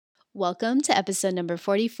Welcome to episode number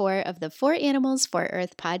 44 of the For Animals for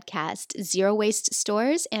Earth podcast, Zero Waste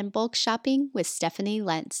Stores and Bulk Shopping with Stephanie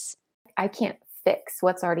Lentz. I can't fix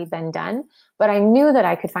what's already been done, but I knew that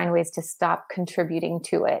I could find ways to stop contributing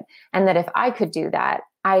to it. And that if I could do that,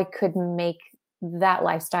 I could make that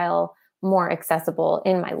lifestyle more accessible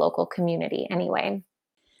in my local community anyway.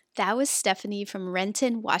 That was Stephanie from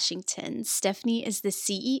Renton, Washington. Stephanie is the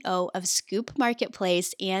CEO of Scoop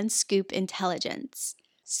Marketplace and Scoop Intelligence.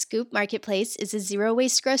 Scoop Marketplace is a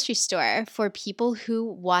zero-waste grocery store for people who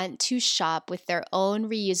want to shop with their own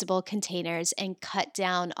reusable containers and cut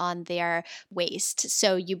down on their waste.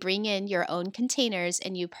 So you bring in your own containers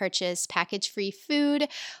and you purchase package-free food,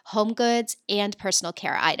 home goods, and personal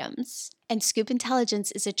care items. And Scoop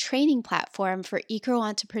Intelligence is a training platform for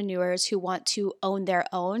eco-entrepreneurs who want to own their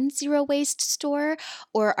own zero-waste store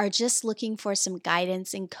or are just looking for some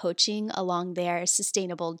guidance and coaching along their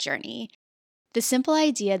sustainable journey. The simple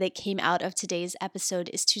idea that came out of today's episode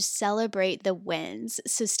is to celebrate the wins.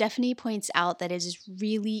 So Stephanie points out that it is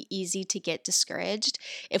really easy to get discouraged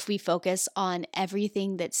if we focus on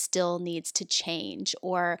everything that still needs to change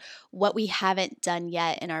or what we haven't done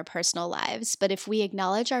yet in our personal lives. But if we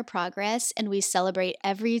acknowledge our progress and we celebrate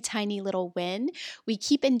every tiny little win, we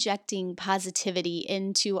keep injecting positivity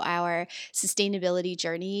into our sustainability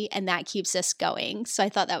journey, and that keeps us going. So I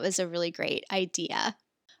thought that was a really great idea.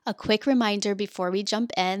 A quick reminder before we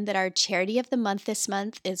jump in that our charity of the month this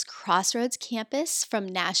month is Crossroads Campus from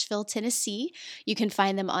Nashville, Tennessee. You can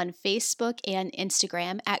find them on Facebook and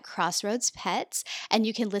Instagram at Crossroads Pets, and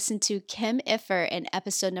you can listen to Kim Iffer in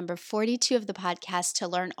episode number 42 of the podcast to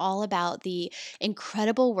learn all about the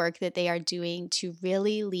incredible work that they are doing to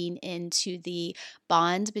really lean into the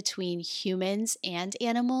bond between humans and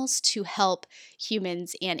animals to help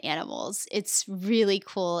humans and animals. It's really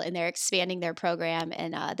cool, and they're expanding their program,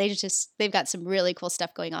 and they've got some really cool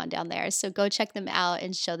stuff going on down there. So go check them out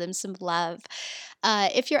and show them some love.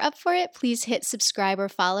 If you're up for it, please hit subscribe or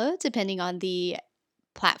follow, depending on the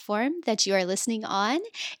platform that you are listening on.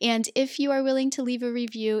 And if you are willing to leave a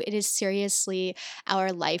review, it is seriously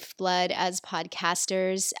our lifeblood as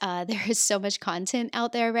podcasters. There is so much content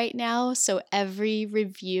out there right now. So every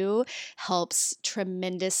review helps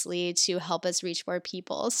tremendously to help us reach more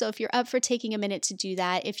people. So if you're up for taking a minute to do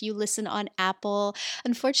that, if you listen on Apple,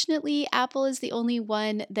 unfortunately, Apple is the only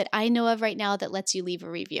one that I know of right now that lets you leave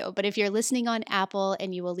a review. But if you're listening on Apple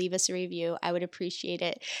and you will leave us a review, I would appreciate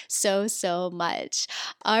it so much.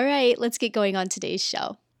 All right, let's get going on today's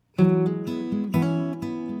show.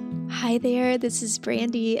 Hi there, this is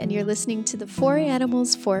Brandy, and you're listening to the For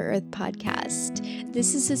Animals for Earth podcast.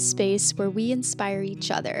 This is a space where we inspire each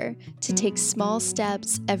other to take small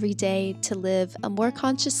steps every day to live a more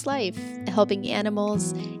conscious life, helping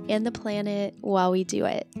animals and the planet while we do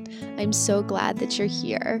it. I'm so glad that you're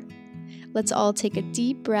here. Let's all take a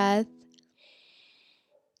deep breath,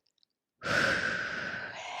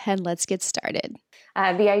 and let's get started.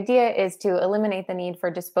 The idea is to eliminate the need for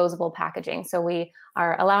disposable packaging. So we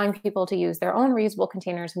are allowing people to use their own reusable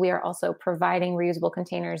containers. We are also providing reusable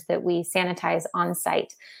containers that we sanitize on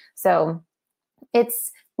site. So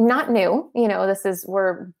it's not new.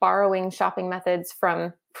 We're borrowing shopping methods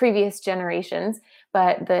from previous generations,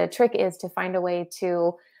 but the trick is to find a way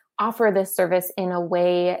to offer this service in a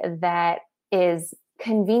way that is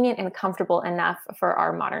convenient and comfortable enough for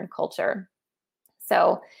our modern culture.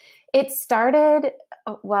 So it started,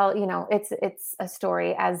 it's a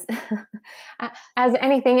story as as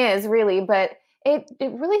anything is really, but it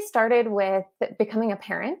really started with becoming a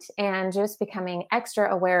parent and just becoming extra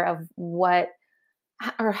aware of what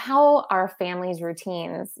or how our family's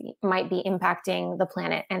routines might be impacting the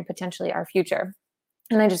planet and potentially our future.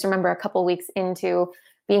 And I just remember a couple weeks into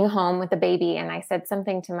being home with the baby, and I said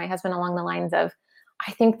something to my husband along the lines of,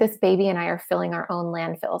 I think this baby and I are filling our own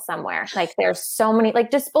landfill somewhere. Like there's so many, like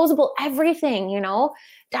disposable everything,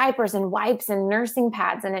 diapers and wipes and nursing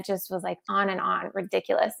pads. And it just was like on and on,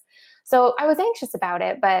 ridiculous. So I was anxious about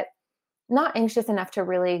it, but not anxious enough to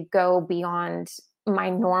really go beyond my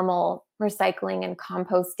normal recycling and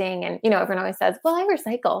composting. And, everyone always says, well, I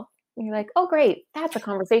recycle. And you're like, oh, great. That's a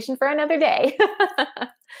conversation for another day.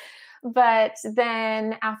 But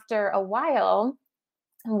then after a while,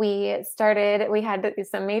 we had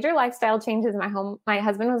some major lifestyle changes. My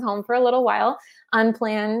husband was home for a little while,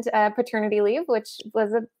 unplanned paternity leave, which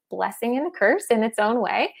was a blessing and a curse in its own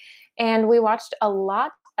way. And we watched a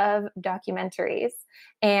lot of documentaries.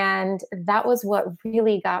 And that was what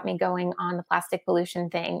really got me going on the plastic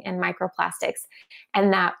pollution thing and microplastics.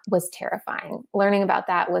 And that was terrifying. Learning about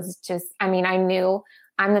that was just, I knew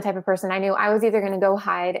I'm the type of person, I knew I was either going to go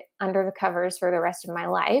hide under the covers for the rest of my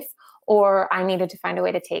life, or I needed to find a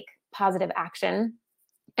way to take positive action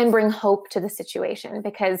and bring hope to the situation,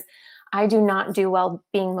 because I do not do well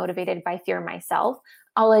being motivated by fear myself.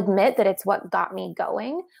 I'll admit that it's what got me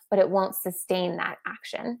going, but it won't sustain that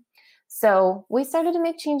action. So we started to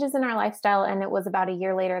make changes in our lifestyle. And it was about a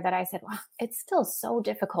year later that I said, wow, it's still so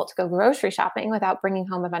difficult to go grocery shopping without bringing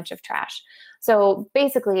home a bunch of trash. So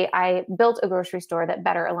basically, I built a grocery store that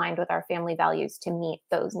better aligned with our family values to meet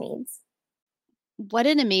those needs. What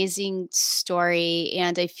an amazing story.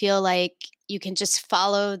 And I feel like you can just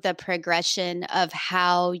follow the progression of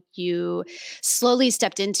how you slowly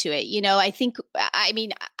stepped into it. I think, I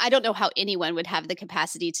mean, I don't know how anyone would have the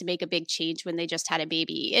capacity to make a big change when they just had a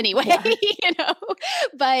baby anyway, Yeah.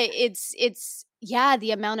 but yeah,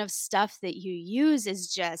 the amount of stuff that you use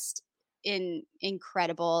is just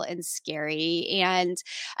incredible and scary. And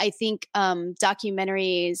I think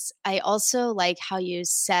documentaries, I also like how you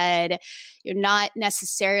said you're not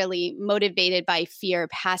necessarily motivated by fear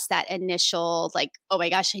past that initial, like, oh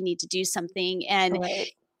my gosh, I need to do something. And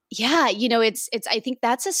Right. yeah, it's I think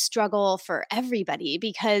that's a struggle for everybody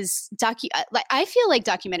because like I feel like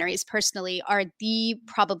documentaries personally are the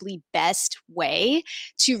probably best way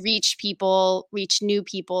to reach people, reach new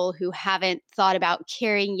people who haven't thought about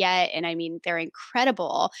caring yet. And I mean, they're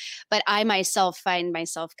incredible, but I myself find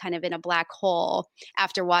myself kind of in a black hole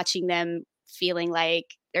after watching them, feeling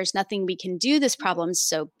like there's nothing we can do. This problem's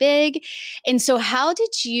so big. And so how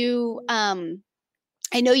did you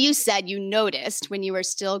I know you said you noticed when you were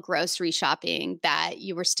still grocery shopping that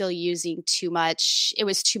you were still using too much, it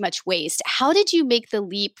was too much waste. How did you make the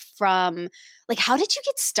leap from, like, how did you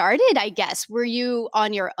get started, I guess? Were you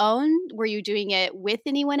on your own? Were you doing it with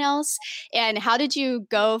anyone else? And how did you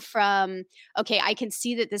go from, okay, I can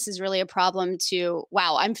see that this is really a problem to,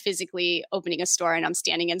 wow, I'm physically opening a store and I'm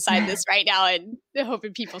standing inside this right now and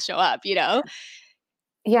hoping people show up, you know?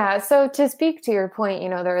 Yeah. So to speak to your point,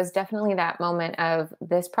 there was definitely that moment of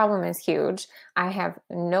this problem is huge. I have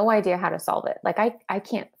no idea how to solve it. Like I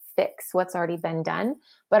can't fix what's already been done,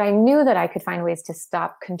 but I knew that I could find ways to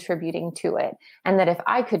stop contributing to it. And that if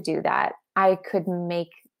I could do that, I could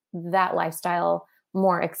make that lifestyle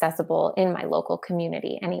more accessible in my local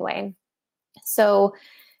community anyway. So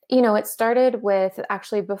it started with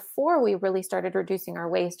actually before we really started reducing our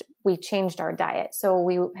waste, we changed our diet. So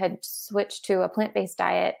we had switched to a plant-based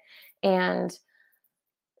diet, and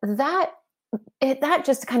that that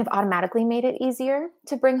just kind of automatically made it easier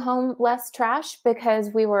to bring home less trash because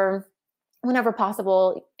we were, whenever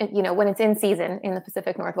possible, when it's in season in the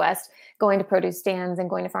Pacific Northwest, going to produce stands and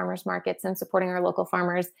going to farmers markets and supporting our local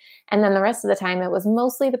farmers. And then the rest of the time, it was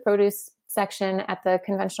mostly the produce section at the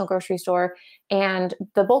conventional grocery store and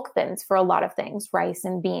the bulk bins for a lot of things, rice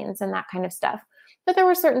and beans and that kind of stuff. But there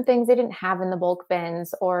were certain things they didn't have in the bulk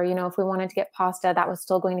bins, or, if we wanted to get pasta, that was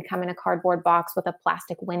still going to come in a cardboard box with a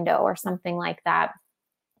plastic window or something like that.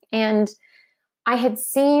 And I had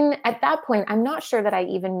seen at that point, I'm not sure that I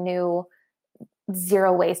even knew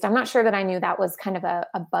zero waste. I'm not sure that I knew that was kind of a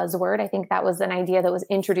buzzword. I think that was an idea that was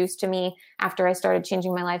introduced to me after I started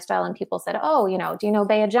changing my lifestyle, and people said, oh, do you know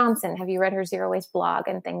Bea Johnson? Have you read her zero waste blog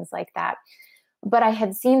and things like that? But I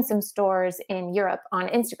had seen some stores in Europe on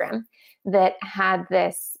Instagram that had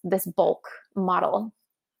this bulk model.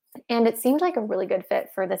 And it seemed like a really good fit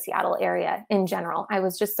for the Seattle area in general. I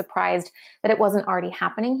was just surprised that it wasn't already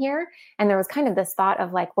happening here. And there was kind of this thought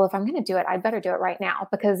of like, well, if I'm going to do it, I'd better do it right now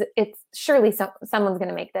because it's surely someone's going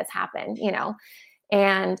to make this happen.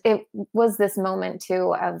 And it was this moment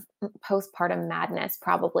too of postpartum madness,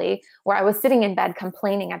 probably, where I was sitting in bed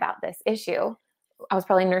complaining about this issue. I was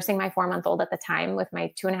probably nursing my 4-month-old at the time with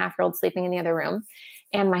my 2.5-year-old sleeping in the other room.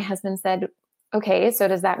 And my husband said, okay, so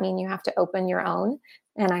does that mean you have to open your own?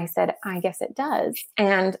 And I said, I guess it does.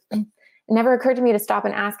 And it never occurred to me to stop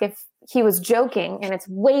and ask if he was joking. And it's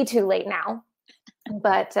way too late now,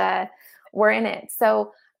 but we're in it.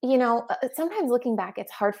 So, sometimes looking back,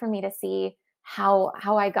 it's hard for me to see how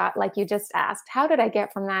I got, like you just asked, how did I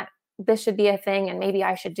get from that, this should be a thing and maybe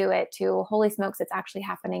I should do it, to holy smokes, it's actually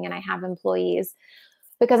happening and I have employees.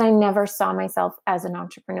 Because I never saw myself as an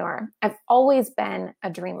entrepreneur. I've always been a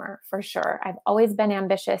dreamer, for sure. I've always been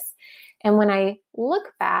ambitious. And when I look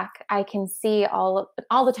back, I can see all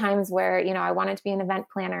the times where, I wanted to be an event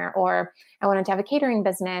planner, or I wanted to have a catering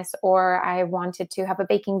business, or I wanted to have a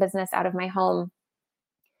baking business out of my home.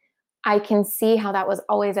 I can see how that was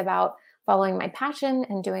always about following my passion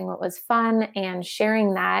and doing what was fun and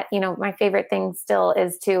sharing that. My favorite thing still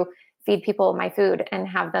is to feed people my food and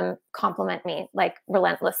have them compliment me like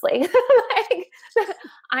relentlessly. Like,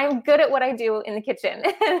 I'm good at what I do in the kitchen.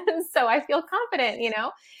 And so I feel confident,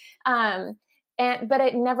 but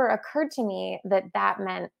it never occurred to me that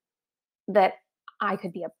meant that I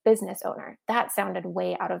could be a business owner. That sounded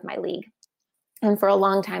way out of my league. And for a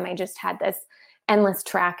long time, I just had this endless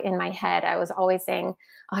track in my head. I was always saying,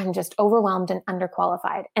 I'm just overwhelmed and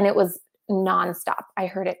underqualified. And it was nonstop. I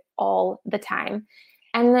heard it all the time.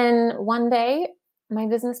 And then one day, my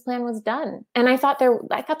business plan was done. And I thought there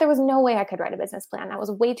was no way I could write a business plan. That was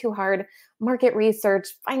way too hard. Market research,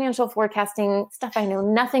 financial forecasting, stuff I know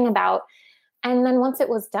nothing about. And then once it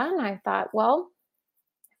was done, I thought, well,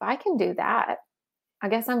 if I can do that, I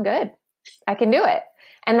guess I'm good. I can do it.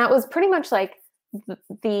 And that was pretty much like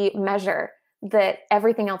the measure that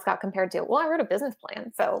everything else got compared to. Well, I wrote a business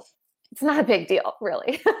plan, so it's not a big deal,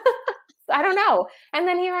 really. I don't know. And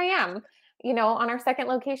then here I am, on our second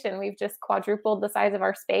location. We've just quadrupled the size of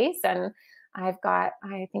our space, and I've got,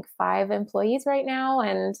 I think, 5 employees right now.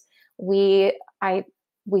 And we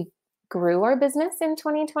grew our business in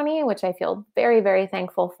 2020, which I feel very, very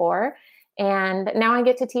thankful for. And now I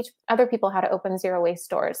get to teach other people how to open zero waste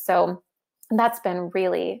stores. So that's been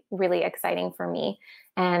really, really exciting for me,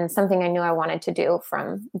 and something I knew I wanted to do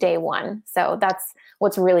from day one. So that's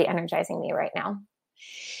what's really energizing me right now.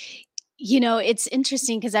 It's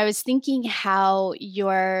interesting because I was thinking how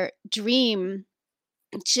your dream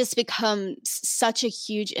just becomes such a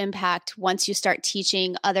huge impact once you start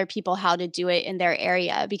teaching other people how to do it in their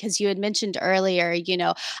area. Because you had mentioned earlier,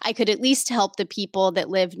 I could at least help the people that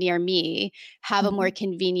live near me have a more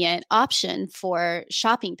convenient option for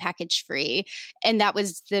shopping package free. And that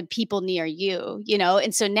was the people near you,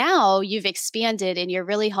 and so now you've expanded and you're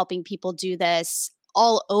really helping people do this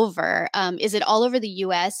all over. Is it all over the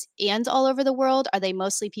US and all over the world? Are they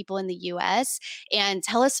mostly people in the US? And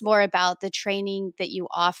tell us more about the training that you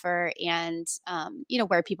offer and,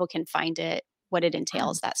 where people can find it, what it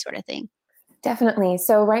entails, that sort of thing. Definitely.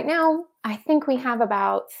 So right now, I think we have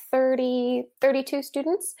about 32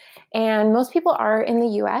 students, and most people are in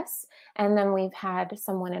the US. And then we've had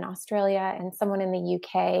someone in Australia and someone in the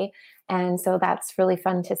UK. And so that's really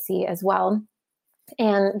fun to see as well.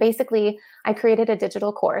 And basically, I created a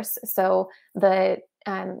digital course. So the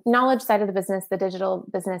knowledge side of the business, the digital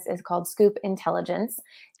business, is called Scoop Intelligence.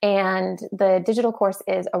 And the digital course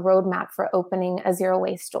is a roadmap for opening a zero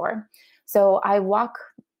waste store. So I walk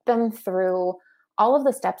them through all of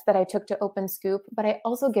the steps that I took to open Scoop, but I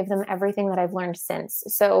also give them everything that I've learned since.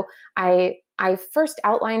 So I first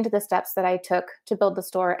outlined the steps that I took to build the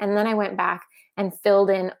store, and then I went back and filled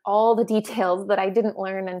in all the details that I didn't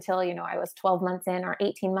learn until, I was 12 months in or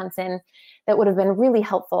 18 months in, that would have been really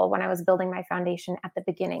helpful when I was building my foundation at the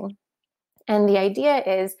beginning. And the idea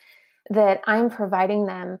is that I'm providing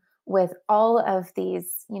them with all of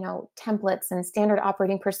these, templates and standard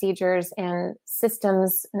operating procedures and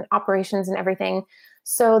systems and operations and everything,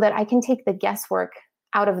 so that I can take the guesswork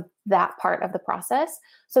out of that part of the process,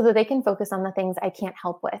 so that they can focus on the things I can't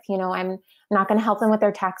help with. I'm not going to help them with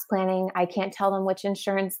their tax planning. I can't tell them which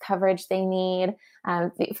insurance coverage they need,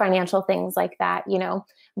 financial things like that,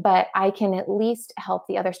 but I can at least help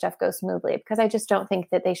the other stuff go smoothly, because I just don't think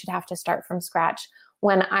that they should have to start from scratch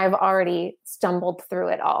when I've already stumbled through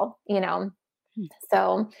it all,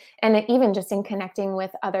 So, and even just in connecting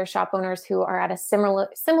with other shop owners who are at a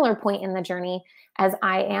similar point in the journey as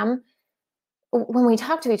I am, when we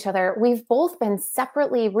talk to each other, we've both been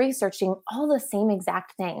separately researching all the same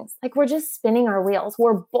exact things. Like, we're just spinning our wheels.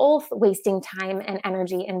 We're both wasting time and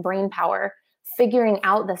energy and brain power figuring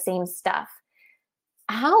out the same stuff.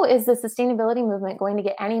 How is the sustainability movement going to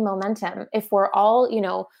get any momentum if we're all,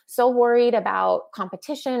 so worried about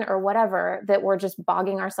competition or whatever, that we're just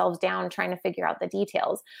bogging ourselves down trying to figure out the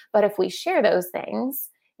details? But if we share those things,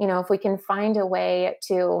 if we can find a way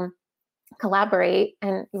to collaborate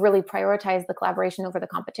and really prioritize the collaboration over the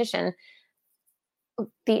competition,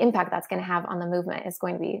 the impact that's going to have on the movement is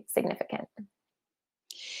going to be significant.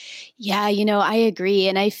 Yeah, I agree.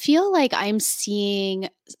 And I feel like I'm seeing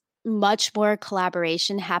much more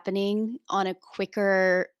collaboration happening on a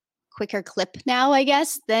quicker clip now, I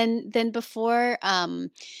guess, than before. And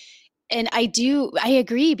I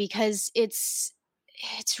agree, because it's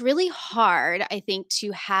really hard, I think,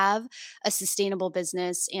 to have a sustainable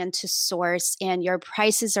business and to source, and your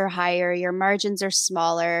prices are higher, your margins are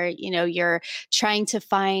smaller, you're trying to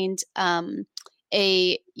find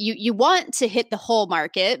you want to hit the whole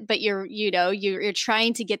market, but you're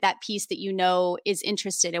trying to get that piece that is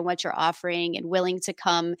interested in what you're offering and willing to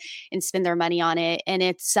come and spend their money on it. And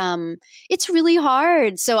it's really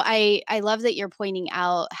hard. So I love that you're pointing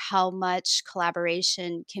out how much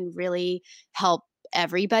collaboration can really help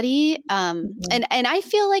everybody. And I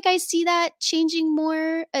feel like I see that changing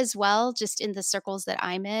more as well, just in the circles that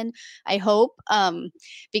I'm in, I hope,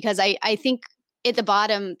 because I think at the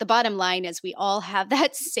bottom line is we all have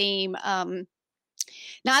that same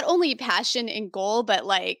not only passion and goal, but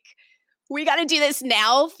like, we got to do this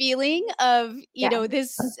now feeling of, Yeah.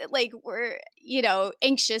 this, like, we're,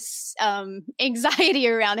 anxious, anxiety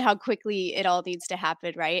around how quickly it all needs to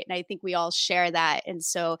happen. Right. And I think we all share that. And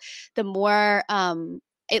so the more,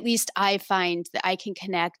 at least I find that I can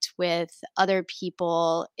connect with other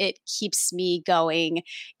people, it keeps me going,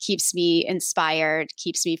 keeps me inspired,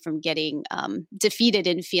 keeps me from getting defeated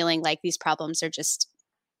and feeling like these problems are just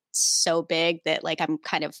so big that like I'm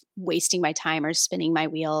kind of wasting my time or spinning my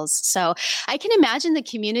wheels. So I can imagine the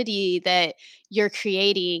community that you're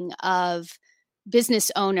creating of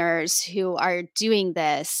business owners who are doing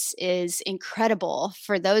this is incredible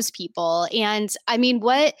for those people. And I mean,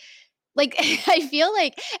 what like I feel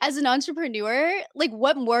like as an entrepreneur, like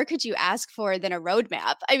what more could you ask for than a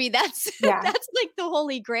roadmap? I mean, that's Yeah. that's like the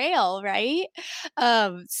holy grail, right?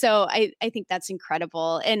 So I think that's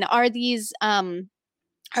incredible. And are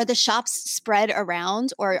the shops spread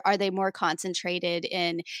around, or are they more concentrated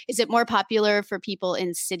in, is it more popular for people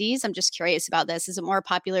in cities? I'm just curious about this. Is it more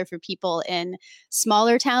popular for people in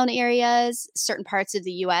smaller town areas, certain parts of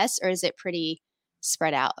the US, or is it pretty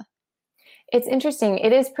spread out? It's interesting.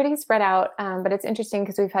 It is pretty spread out, but it's interesting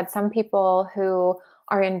because we've had some people who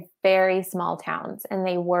are in very small towns and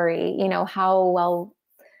they worry, how well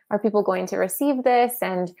are people going to receive this?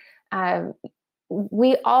 And um,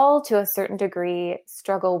 we all, to a certain degree,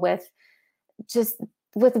 struggle with just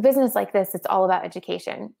with a business like this. It's all about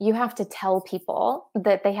education. You have to tell people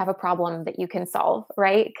that they have a problem that you can solve,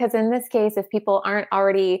 right? Because in this case, if people aren't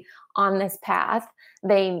already on this path,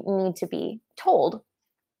 they need to be told.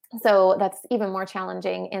 So that's even more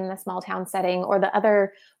challenging in the small town setting. Or the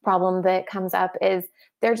other problem that comes up is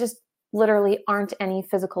there just literally aren't any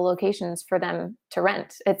physical locations for them to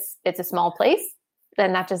rent. It's a small place,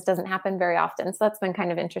 then that just doesn't happen very often. So that's been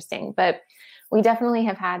kind of interesting. But we definitely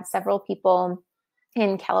have had several people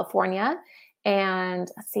in California, and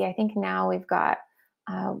let's see, I think now we've got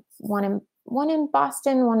one in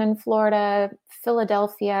Boston, one in Florida,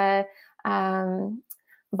 Philadelphia. Um,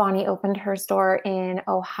 Bonnie opened her store in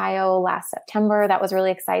Ohio last September. That was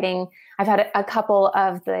really exciting. I've had a couple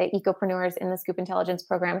of the ecopreneurs in the Scoop Intelligence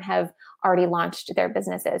program have already launched their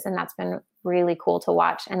businesses, and that's been really cool to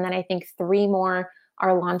watch. And then I think three more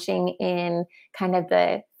are launching in kind of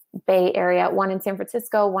the Bay Area, one in San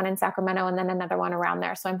Francisco, one in Sacramento, and then another one around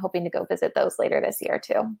there. So I'm hoping to go visit those later this year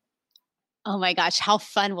too. Oh my gosh, how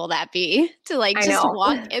fun will that be to like I just know.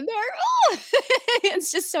 walk in there? Oh,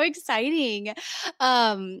 it's just so exciting.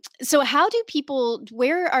 So how do people,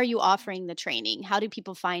 where are you offering the training? How do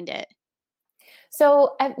people find it?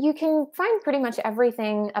 So you can find pretty much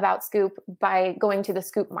everything about Scoop by going to the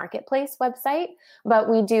Scoop Marketplace website, but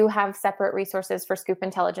we do have separate resources for Scoop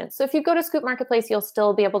Intelligence. So if you go to Scoop Marketplace, you'll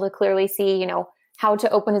still be able to clearly see, how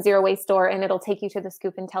to open a zero waste store, and it'll take you to the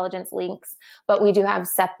Scoop Intelligence links. But we do have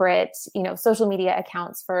separate, social media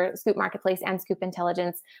accounts for Scoop Marketplace and Scoop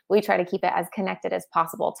Intelligence. We try to keep it as connected as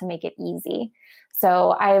possible to make it easy.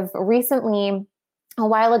 So I've recently, a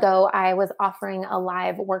while ago, I was offering a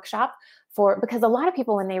live workshop because a lot of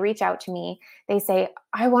people, when they reach out to me, they say,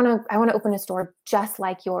 I want to open a store just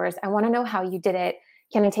like yours. I want to know how you did it.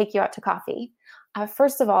 Can I take you out to coffee?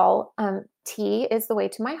 First of all, tea is the way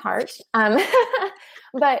to my heart.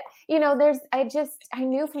 But I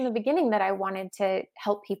knew from the beginning that I wanted to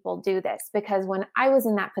help people do this, because when I was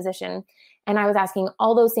in that position and I was asking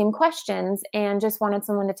all those same questions and just wanted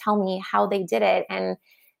someone to tell me how they did it, and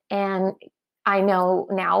I know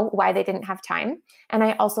now why they didn't have time. And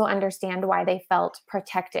I also understand why they felt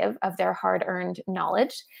protective of their hard-earned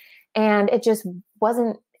knowledge. And it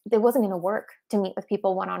wasn't going to work to meet with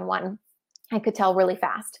people one-on-one. I could tell really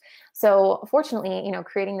fast. So fortunately,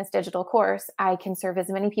 creating this digital course, I can serve as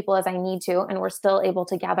many people as I need to, and we're still able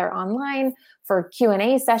to gather online for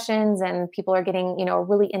Q&A sessions, and people are getting, a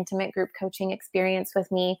really intimate group coaching experience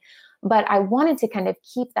with me. But I wanted to kind of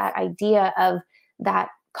keep that idea of that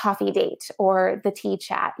coffee date or the tea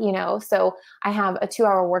chat, so I have a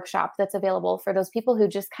 2-hour workshop that's available for those people who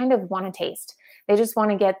just kind of want to taste. They just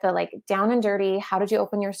want to get the down and dirty. How did you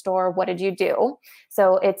open your store? What did you do?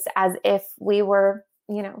 So it's as if we were,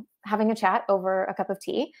 having a chat over a cup of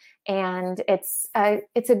tea, and it's a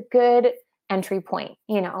good entry point,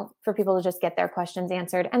 for people to just get their questions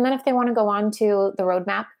answered. And then if they want to go on to the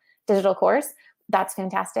Roadmap digital course, that's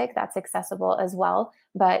fantastic. That's accessible as well.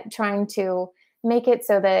 But trying to make it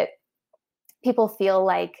so that people feel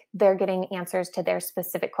like they're getting answers to their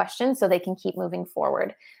specific questions so they can keep moving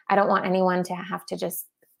forward. I don't want anyone to have to just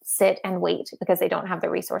sit and wait because they don't have the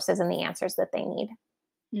resources and the answers that they need.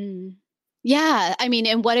 Mm. Yeah, I mean,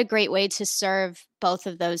 and what a great way to serve both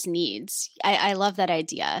of those needs. I love that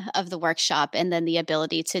idea of the workshop and then the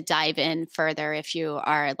ability to dive in further if you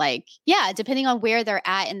are like, yeah, depending on where they're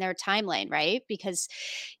at in their timeline, right? Because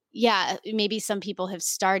yeah, maybe some people have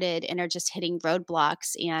started and are just hitting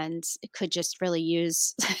roadblocks and could just really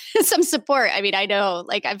use some support. I mean, I know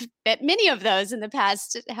like I've met many of those in the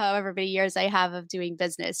past, however many years I have of doing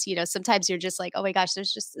business. You know, sometimes you're just like, oh my gosh,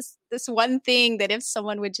 there's just this one thing that if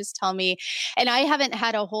someone would just tell me, and I haven't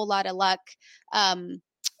had a whole lot of luck um,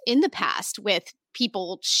 in the past with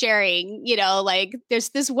people sharing, you know, like there's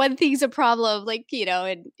this one thing's a problem, like, you know,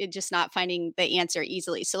 and just not finding the answer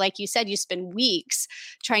easily. So, like you said, you spend weeks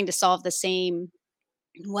trying to solve the same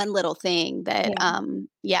one little thing that,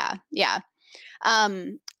 Yeah. yeah, yeah.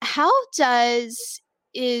 How does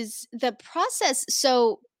is the process?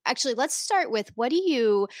 So, actually, let's start with what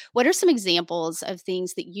are some examples of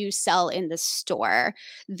things that you sell in the store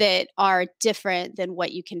that are different than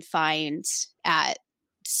what you can find at,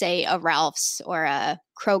 say, a Ralph's or a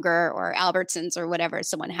Kroger or Albertsons or whatever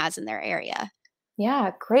someone has in their area?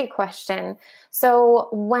 Yeah, great question. So,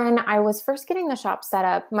 when I was first getting the shop set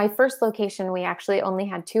up, my first location, we actually only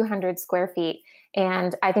had 200 square feet.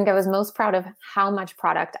 And I think I was most proud of how much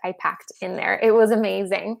product I packed in there. It was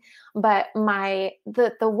amazing. But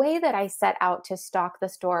the way that I set out to stock the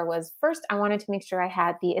store was first I wanted to make sure I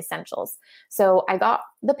had the essentials. So I got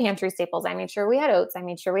the pantry staples. I made sure we had oats, I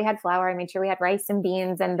made sure we had flour, I made sure we had rice and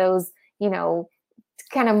beans and those,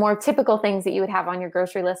 kind of more typical things that you would have on your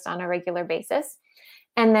grocery list on a regular basis.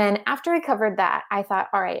 And then after I covered that, I thought,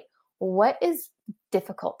 all right, what is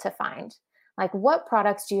difficult to find? Like, what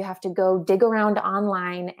products do you have to go dig around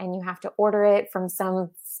online and you have to order it from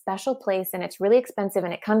some special place and it's really expensive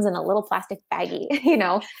and it comes in a little plastic baggie?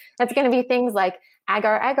 That's going to be things like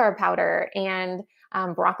agar powder and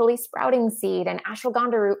broccoli sprouting seed and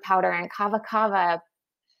ashwagandha root powder and kava kava.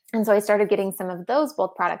 And so I started getting some of those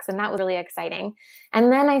bulk products, and that was really exciting.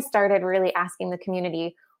 And then I started really asking the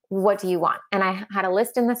community, what do you want? And I had a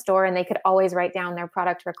list in the store, and they could always write down their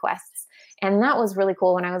product requests. And that was really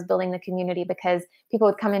cool when I was building the community because people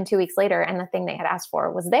would come in 2 weeks later and the thing they had asked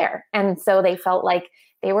for was there. And so they felt like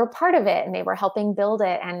they were part of it and they were helping build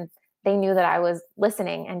it. And they knew that I was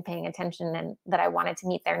listening and paying attention and that I wanted to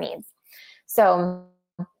meet their needs. So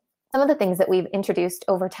some of the things that we've introduced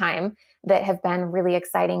over time that have been really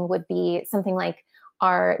exciting would be something like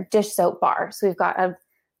our dish soap bar. So we've got a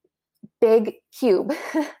big cube,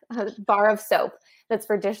 a bar of soap that's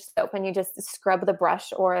for dish soap, and you just scrub the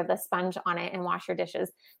brush or the sponge on it and wash your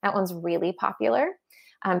dishes. That one's really popular.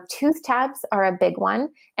 Tooth tabs are a big one,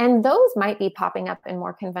 and those might be popping up in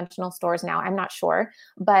more conventional stores now. I'm not sure,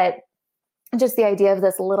 but just the idea of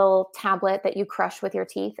this little tablet that you crush with your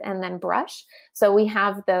teeth and then brush. So we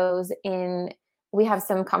have those we have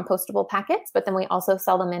some compostable packets, but then we also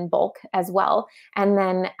sell them in bulk as well. And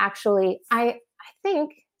then actually,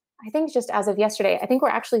 think, I think just as of yesterday, I think we're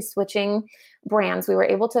actually switching brands. We were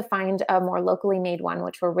able to find a more locally made one,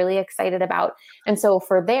 which we're really excited about. And so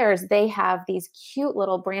for theirs, they have these cute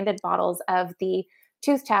little branded bottles of the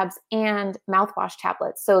tooth tabs and mouthwash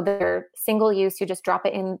tablets. So they're single use. You just drop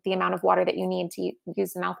it in the amount of water that you need to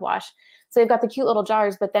use the mouthwash. So they've got the cute little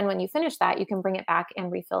jars, but then when you finish that, you can bring it back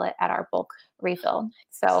and refill it at our bulk refill.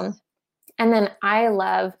 So, and then I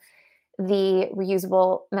love the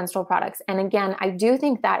reusable menstrual products. And again, I do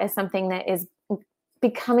think that is something that is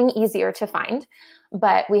becoming easier to find,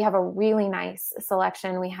 but we have a really nice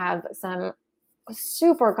selection. We have some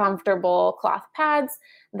super comfortable cloth pads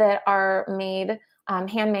that are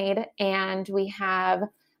handmade, and we have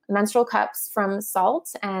menstrual cups from Salt,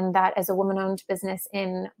 and that is a woman-owned business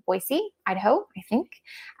in Boise, Idaho, I think.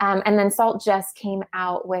 And then Salt just came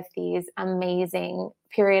out with these amazing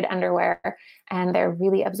period underwear, and they're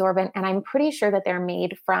really absorbent, and I'm pretty sure that they're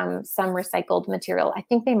made from some recycled material. I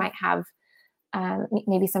think they might have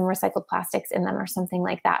maybe some recycled plastics in them or something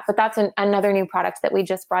like that. But that's another new product that we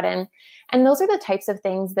just brought in. And those are the types of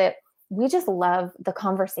things that we just love, the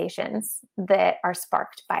conversations that are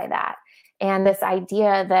sparked by that. And this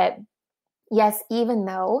idea that, yes, even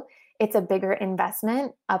though it's a bigger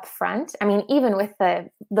investment up front, I mean, even with the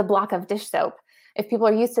block of dish soap, if people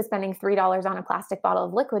are used to spending $3 on a plastic bottle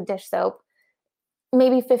of liquid dish soap,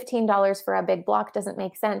 maybe $15 for a big block doesn't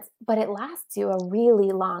make sense, but it lasts you a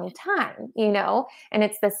really long time, And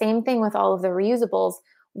it's the same thing with all of the reusables.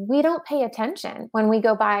 We don't pay attention when we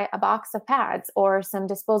go buy a box of pads or some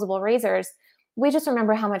disposable razors. We just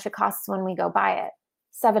remember how much it costs when we go buy it,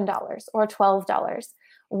 $7 or $12.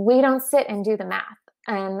 We don't sit and do the math,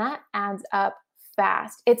 and that adds up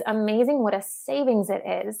fast. It's amazing what a savings it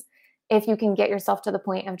is if you can get yourself to the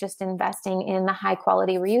point of just investing in the high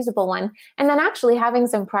quality reusable one, and then actually having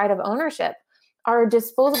some pride of ownership. Our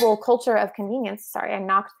disposable culture of convenience, sorry, I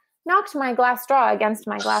knocked my glass straw against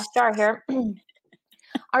my glass jar here.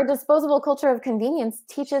 Our disposable culture of convenience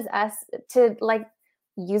teaches us to like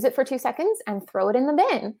use it for 2 seconds and throw it in the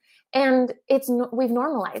bin. And we've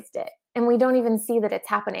normalized it and we don't even see that it's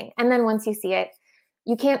happening. And then once you see it,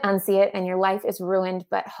 you can't unsee it and your life is ruined,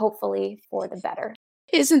 but hopefully for the better.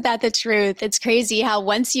 Isn't that the truth? It's crazy how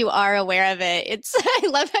once you are aware of it, I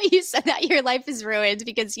love how you said that your life is ruined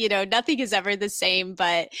because, nothing is ever the same,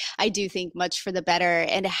 but I do think much for the better.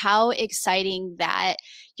 And how exciting that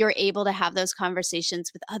you're able to have those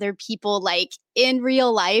conversations with other people, like in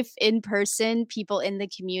real life, in person, people in the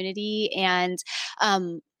community. And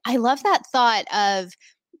I love that thought of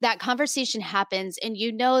that conversation happens and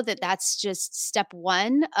that that's just step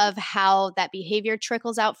one of how that behavior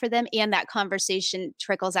trickles out for them and that conversation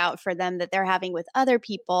trickles out for them that they're having with other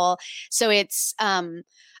people. So it's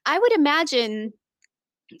I would imagine,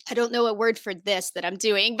 I don't know a word for this that I'm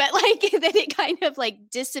doing, but like that it kind of like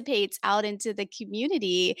dissipates out into the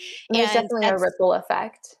community. There's And definitely a ripple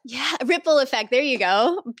effect. Yeah, ripple effect. There you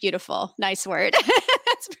go. Beautiful. Nice word.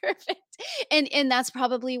 That's perfect. And that's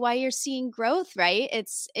probably why you're seeing growth, right?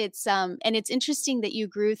 And it's interesting that you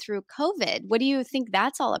grew through COVID. What do you think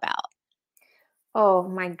that's all about? Oh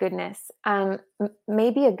my goodness.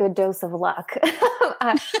 Maybe a good dose of luck.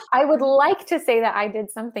 I would like to say that I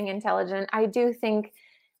did something intelligent. I do think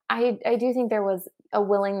there was a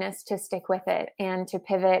willingness to stick with it and to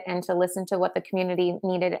pivot and to listen to what the community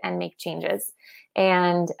needed and make changes.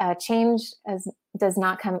 And change does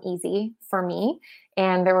not come easy for me.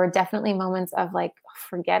 And there were definitely moments of like,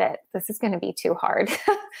 forget it. This is going to be too hard.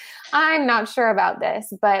 I'm not sure about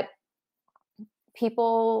this, but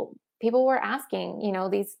people were asking,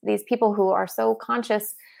 these people who are so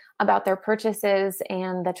conscious about their purchases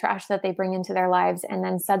and the trash that they bring into their lives. And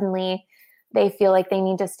then suddenly they feel like they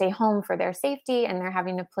need to stay home for their safety and they're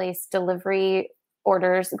having to place grocery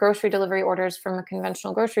delivery orders from a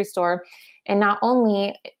conventional grocery store. And not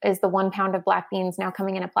only is the 1 pound of black beans now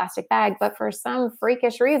coming in a plastic bag, but for some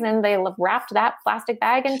freakish reason, they wrapped that plastic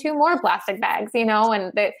bag in 2 more plastic bags, and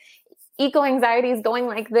the eco anxiety is going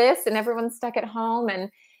like this and everyone's stuck at home. And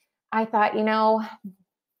I thought,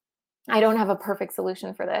 I don't have a perfect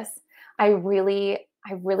solution for this. I really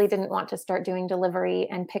didn't want to start doing delivery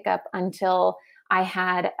and pickup until I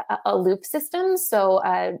had a loop system. So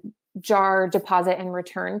a jar deposit and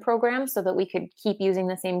return program so that we could keep using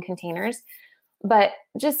the same containers. But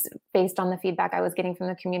just based on the feedback I was getting from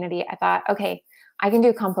the community, I thought, okay, I can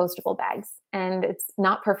do compostable bags and it's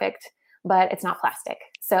not perfect, but it's not plastic.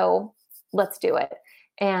 So let's do it.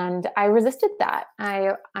 And I resisted that.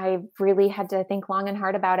 I really had to think long and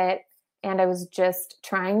hard about it. And I was just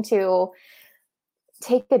trying to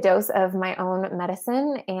take a dose of my own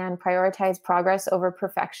medicine and prioritize progress over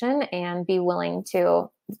perfection and be willing to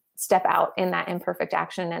step out in that imperfect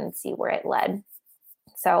action and see where it led.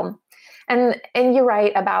 So, and you're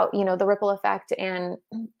right about, the ripple effect. And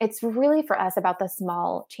it's really for us about the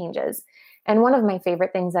small changes. And one of my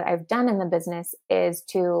favorite things that I've done in the business is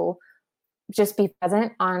to just be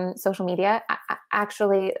present on social media.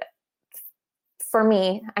 Actually, for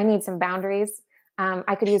me, I need some boundaries.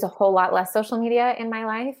 I could use a whole lot less social media in my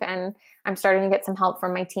life, and I'm starting to get some help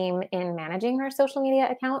from my team in managing our social media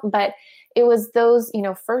account. But it was those,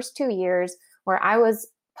 first 2 years where I was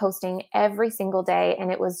posting every single day,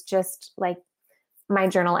 and it was just like my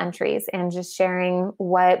journal entries and just sharing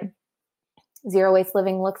what zero waste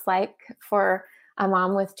living looks like for a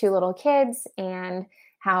mom with 2 little kids, and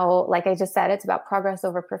how, like I just said, it's about progress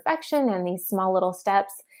over perfection and these small little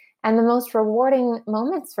steps. And the most rewarding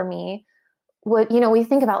moments for me we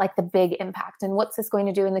think about like the big impact and what's this going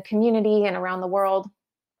to do in the community and around the world,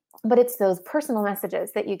 but it's those personal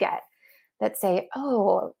messages that you get that say,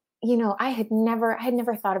 oh, I had never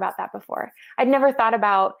thought about that before. I'd never thought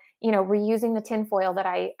about, reusing the tin foil that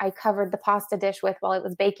I covered the pasta dish with while it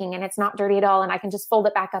was baking, and it's not dirty at all. And I can just fold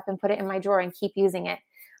it back up and put it in my drawer and keep using it.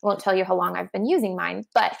 I won't tell you how long I've been using mine,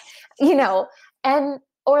 but,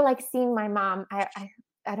 or like seeing my mom,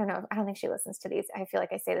 I don't know. I don't think she listens to these. I feel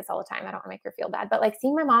like I say this all the time. I don't want to make her feel bad, but like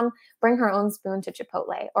seeing my mom bring her own spoon to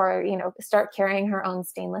Chipotle, or, start carrying her own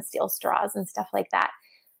stainless steel straws and stuff like that,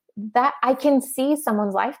 that I can see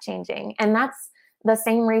someone's life changing. And that's the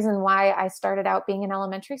same reason why I started out being an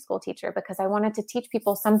elementary school teacher, because I wanted to teach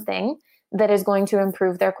people something that is going to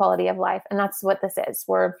improve their quality of life. And that's what this is.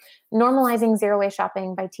 We're normalizing zero waste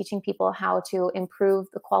shopping by teaching people how to improve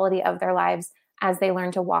the quality of their lives as they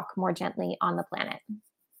learn to walk more gently on the planet.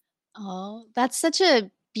 Oh, that's such a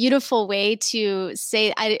beautiful way to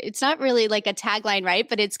say it's not really like a tagline, right?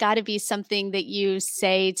 But it's got to be something that you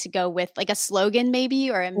say to go with like a slogan maybe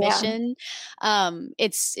or a Yeah. mission.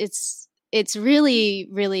 It's really,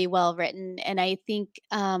 really well written. And I think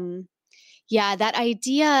yeah, that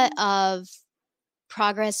idea of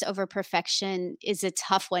progress over perfection is a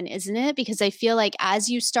tough one, isn't it? Because I feel like as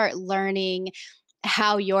you start learning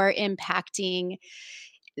how you're impacting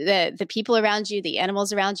the people around you, the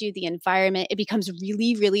animals around you, the environment, it becomes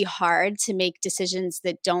really, really hard to make decisions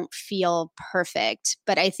that don't feel perfect.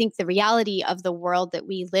 But I think the reality of the world that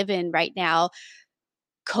we live in right now,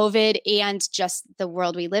 COVID and just the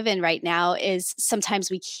world we live in right now, is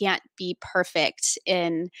sometimes we can't be perfect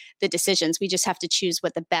in the decisions. We just have to choose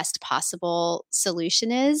what the best possible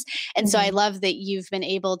solution is. And so I Mm-hmm. love that you've been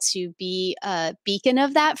able to be a beacon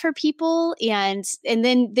of that for people, and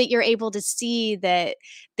then that you're able to see that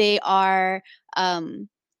they are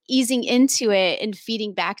easing into it and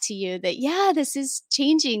feeding back to you that, yeah, this is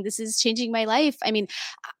changing my life. I mean,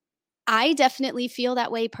 I definitely feel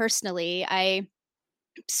that way personally. I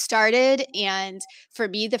started, and for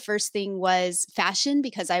me the first thing was fashion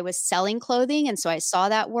because I was selling clothing, and so I saw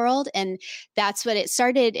that world, and that's what it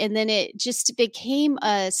started, and then it just became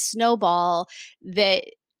a snowball that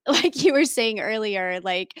like you were saying earlier,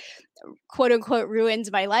 like quote unquote ruined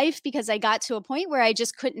my life because I got to a point where I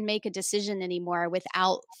just couldn't make a decision anymore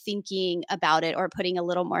without thinking about it or putting a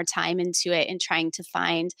little more time into it and trying to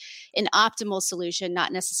find an optimal solution,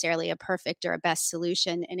 not necessarily a perfect or a best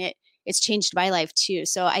solution. And it's changed my life too.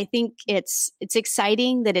 So I think it's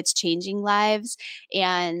exciting that it's changing lives,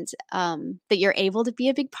 and that you're able to be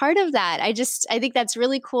a big part of that. I think that's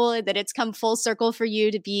really cool that it's come full circle for you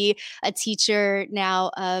to be a teacher now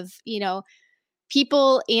of,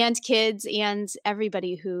 people and kids and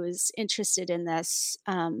everybody who's interested in this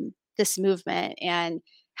movement. And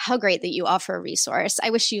how great that you offer a resource. I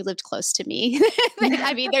wish you lived close to me.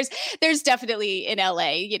 I mean, there's definitely in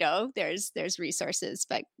LA, there's resources,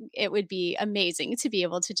 but it would be amazing to be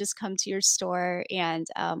able to just come to your store and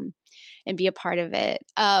be a part of it.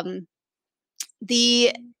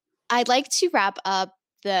 The I'd like to wrap up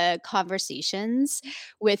the conversations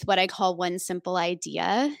with what I call one simple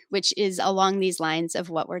idea, which is along these lines of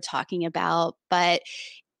what we're talking about. But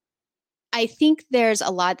I think there's a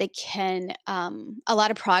lot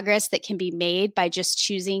of progress that can be made by just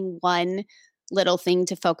choosing one little thing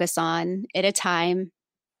to focus on at a time.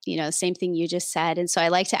 Same thing you just said. And so I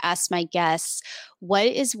like to ask my guests, what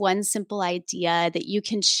is one simple idea that you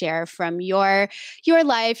can share from your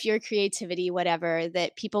life, your creativity, whatever,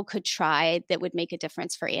 that people could try that would make a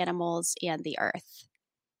difference for animals and the earth?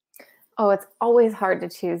 Oh, it's always hard to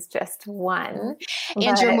choose just Mhm. one,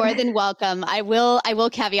 And you're but more than welcome. I will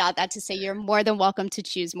caveat that to say you're more than welcome to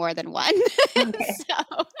choose more than one. okay.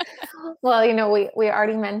 So, Well, we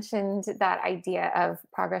already mentioned that idea of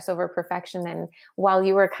progress over perfection. And while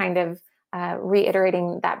you were kind of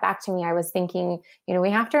reiterating that back to me, I was thinking,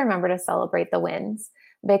 we have to remember to celebrate the wins,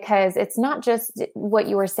 because it's not just what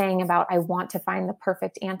you were saying about, I want to find the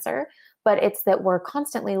perfect answer, but it's that we're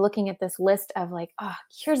constantly looking at this list of like, oh,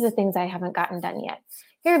 here's the things I haven't gotten done yet.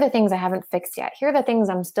 Here are the things I haven't fixed yet. Here are the things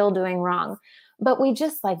I'm still doing wrong. But we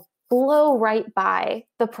just like blow right by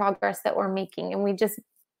the progress that we're making, and we just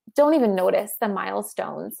don't even notice the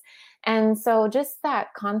milestones. And so just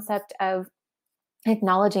that concept of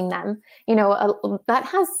acknowledging them, that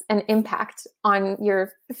has an impact on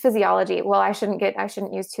your physiology. Well, I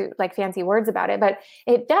shouldn't use too like fancy words about it, but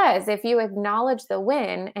it does. If you acknowledge the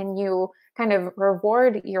win and you kind of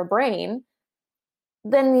reward your brain,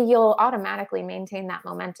 then you'll automatically maintain that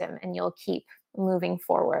momentum and you'll keep moving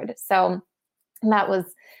forward. So that was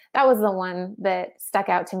the one that stuck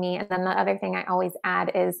out to me. And then the other thing I always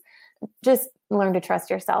add is just learn to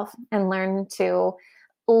trust yourself, and learn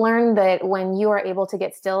that when you are able to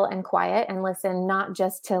get still and quiet and listen, not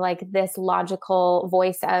just to like this logical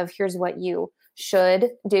voice of here's what you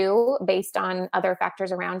should do based on other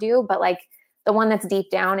factors around you, but like the one that's deep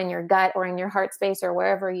down in your gut or in your heart space or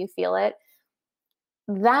wherever you feel it,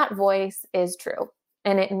 that voice is true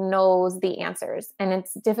and it knows the answers. And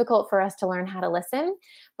it's difficult for us to learn how to listen.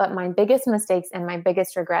 But my biggest mistakes and my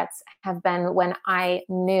biggest regrets have been when I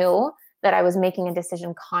knew that I was making a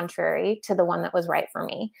decision contrary to the one that was right for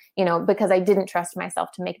me, because I didn't trust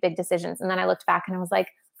myself to make big decisions. And then I looked back and I was like,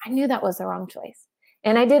 I knew that was the wrong choice.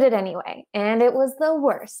 And I did it anyway. And it was the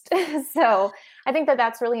worst. So I think that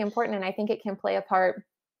that's really important. And I think it can play a part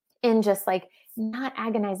in just like not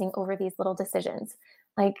agonizing over these little decisions.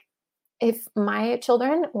 Like, if my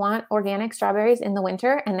children want organic strawberries in the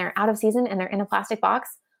winter and they're out of season and they're in a plastic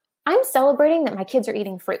box, I'm celebrating that my kids are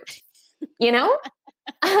eating fruit, you know?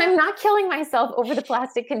 I'm not killing myself over the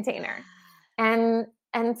plastic container. And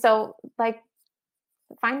so like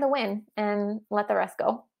find the win and let the rest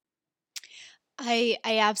go. I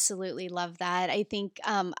absolutely love that. I think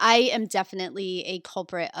I am definitely a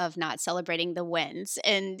culprit of not celebrating the wins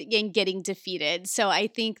and getting defeated. So I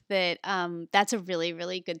think that that's a really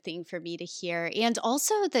really good thing for me to hear, and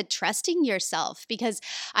also the trusting yourself, because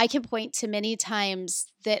I can point to many times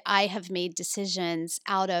that I have made decisions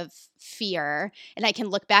out of fear, and I can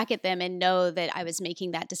look back at them and know that I was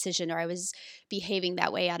making that decision or I was behaving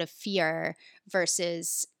that way out of fear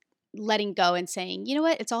versus letting go and saying, you know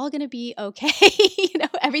what, it's all going to be okay.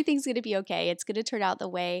 Everything's going to be okay. It's going to turn out the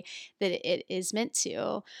way that it is meant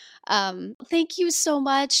to. Thank you so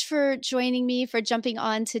much for joining me, for jumping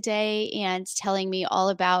on today and telling me all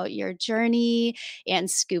about your journey and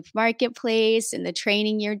Scoop Marketplace and the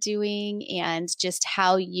training you're doing and just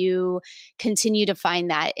how you continue to find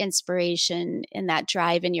that inspiration and that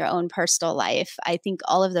drive in your own personal life. I think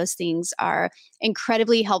all of those things are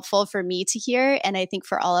incredibly helpful for me to hear. And I think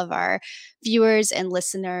for all of our viewers and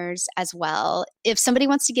listeners as well. If somebody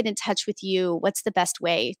wants to get in touch with you, what's the best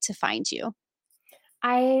way to find you?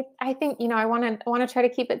 I think, I want to try to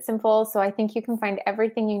keep it simple. So I think you can find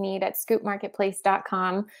everything you need at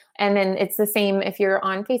scoopmarketplace.com. And then it's the same if you're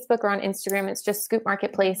on Facebook or on Instagram, it's just Scoop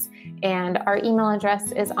Marketplace. And our email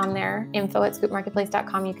address is on there,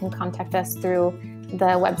 info@scoopmarketplace.com. You can contact us through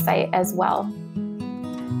the website as well.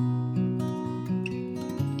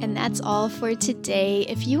 And that's all for today.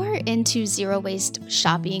 If you are into zero waste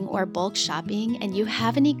shopping or bulk shopping and you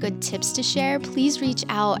have any good tips to share, please reach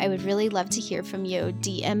out. I would really love to hear from you.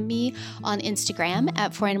 DM me on Instagram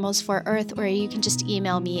at 4animals4earth, or you can just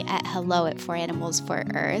email me at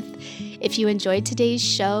hello@4animals4earth. If you enjoyed today's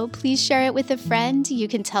show, please share it with a friend. You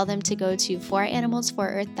can tell them to go to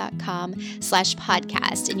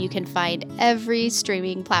 4animals4earth.com/podcast, and you can find every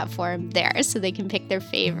streaming platform there so they can pick their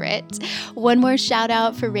favorite. One more shout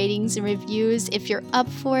out for ratings and reviews. If you're up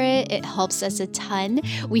for it, it helps us a ton.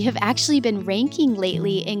 We have actually been ranking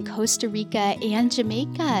lately in Costa Rica and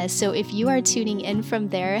Jamaica. So if you are tuning in from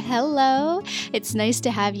there, hello. It's nice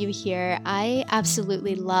to have you here. I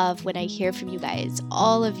absolutely love when I hear from you guys,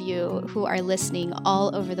 all of you who are listening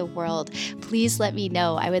all over the world. Please let me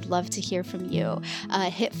know. I would love to hear from you.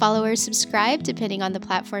 Hit follow or subscribe depending on the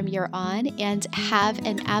platform you're on, and have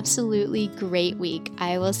an absolutely great week.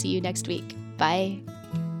 I will see you next week. Bye.